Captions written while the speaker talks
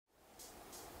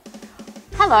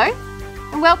Hello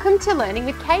and welcome to Learning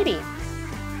with Katy.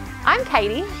 I'm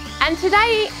Katy and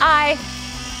today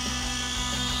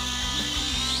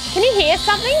Can you hear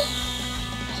something?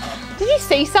 Did you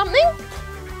see something?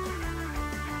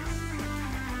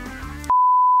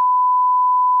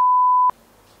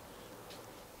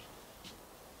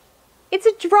 It's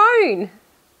a drone.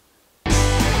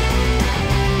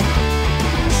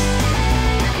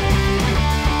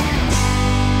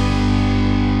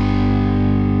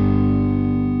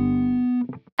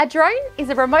 A drone is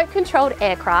a remote-controlled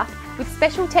aircraft with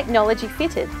special technology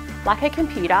fitted, like a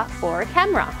computer or a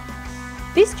camera.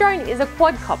 This drone is a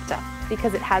quadcopter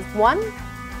because it has 1,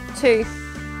 2,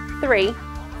 3,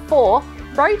 4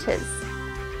 rotors.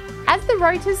 As the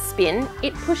rotors spin,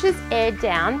 it pushes air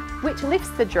down, which lifts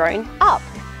the drone up.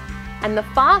 And the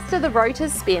faster the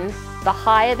rotors spin, the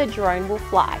higher the drone will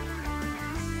fly.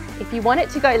 If you want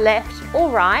it to go left or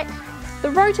right,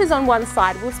 the rotors on one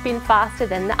side will spin faster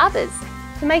than the others,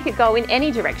 to make it go in any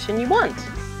direction you want.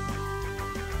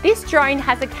 This drone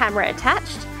has a camera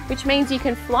attached, which means you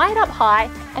can fly it up high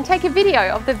and take a video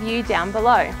of the view down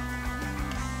below.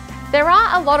 There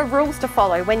are a lot of rules to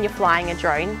follow when you're flying a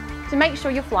drone to make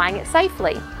sure you're flying it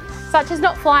safely, such as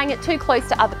not flying it too close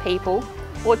to other people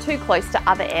or too close to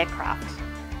other aircraft.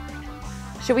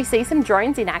 Should we see some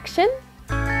drones in action?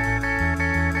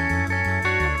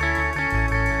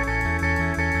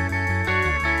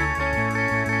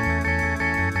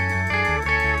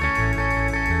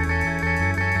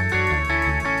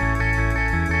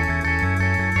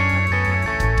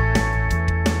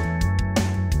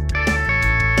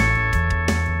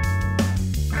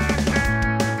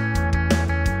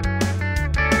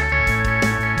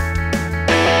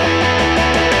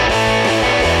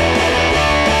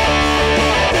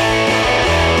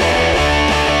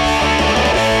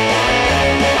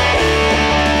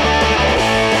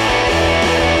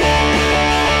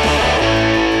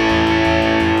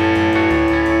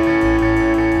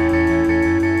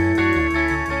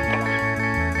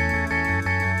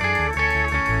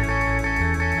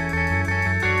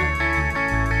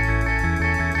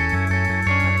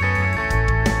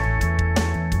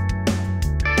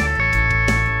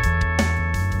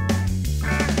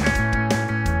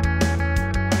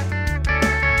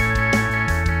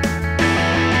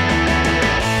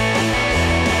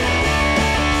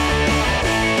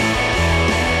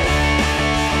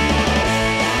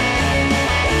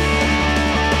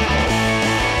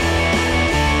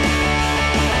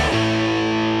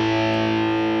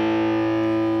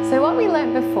 So what we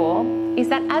learnt before is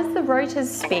that as the rotors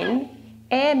spin,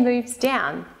 air moves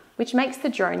down, which makes the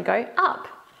drone go up,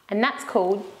 and that's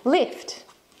called lift.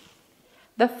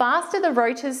 The faster the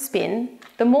rotors spin,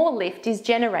 the more lift is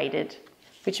generated,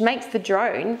 which makes the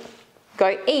drone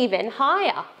go even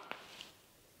higher.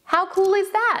 How cool is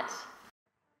that?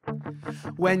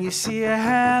 When you see a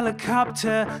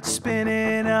helicopter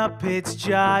spinning up its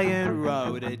giant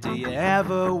rotor, do you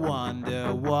ever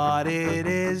wonder what it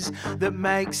is that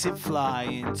makes it fly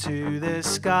into the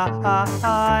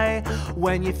sky?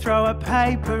 When you throw a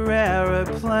paper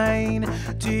aeroplane,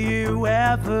 do you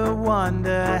ever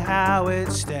wonder how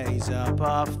it stays up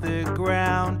off the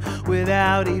ground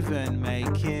without even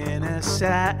making a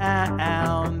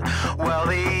sound? Well,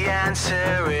 the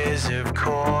answer is, of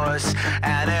course,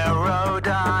 an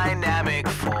aerodynamic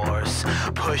force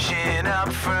pushing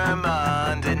up from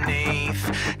underneath,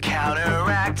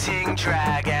 counteracting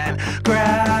drag and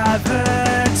gravity.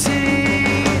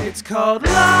 It's called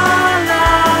la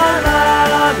la la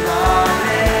la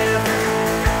lift.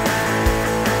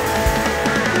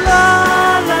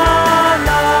 La la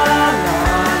la la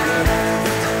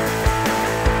lift.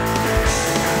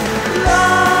 La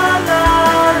la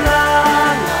la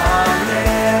la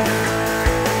lift.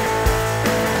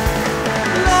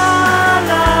 La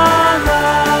la la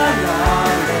la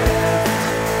lift.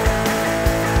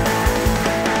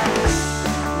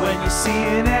 When you see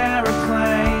an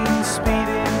aeroplane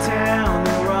speeding down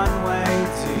the runway,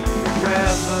 do you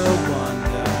ever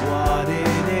wonder what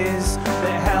it is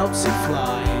that helps it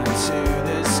fly into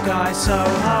the sky so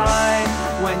high?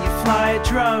 When you fly a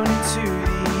drone into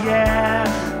the air,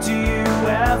 do you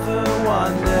ever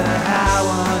wonder how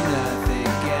on earth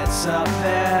it gets up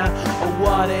there, or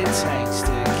what it takes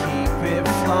to keep it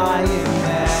flying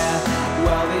there?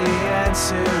 Well, the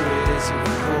answer is, of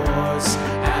course,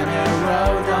 an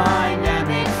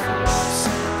aerodynamic force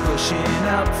pushing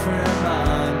up from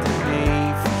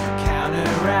underneath,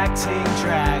 counteracting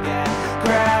drag and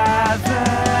gravity.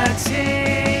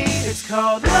 It's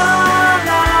called la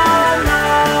la la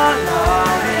la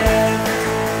lift.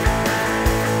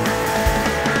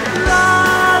 La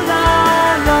la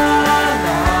la la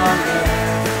lift.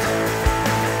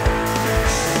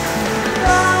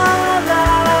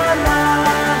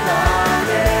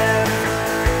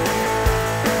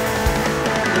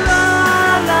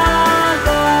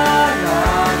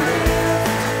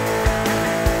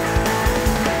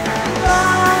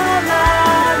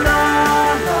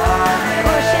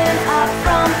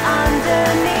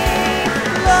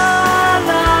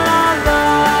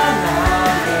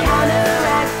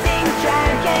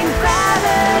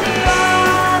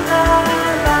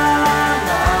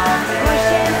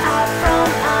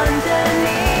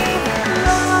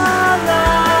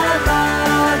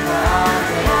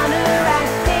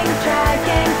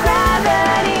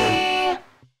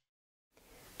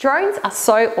 are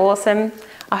so awesome.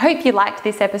 I hope you liked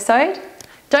this episode.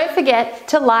 Don't forget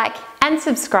to like and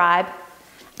subscribe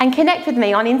and connect with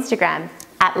me on Instagram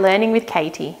at Learning with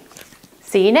Katy.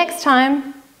 See you next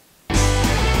time.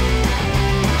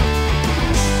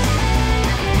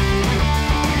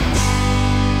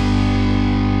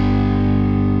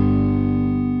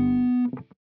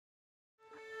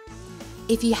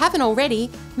 If you haven't already,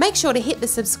 make sure to hit the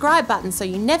subscribe button so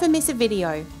you never miss a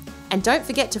video. And don't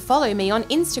forget to follow me on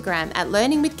Instagram at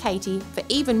Learning with Katy for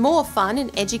even more fun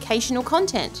and educational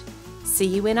content. See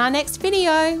you in our next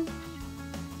video.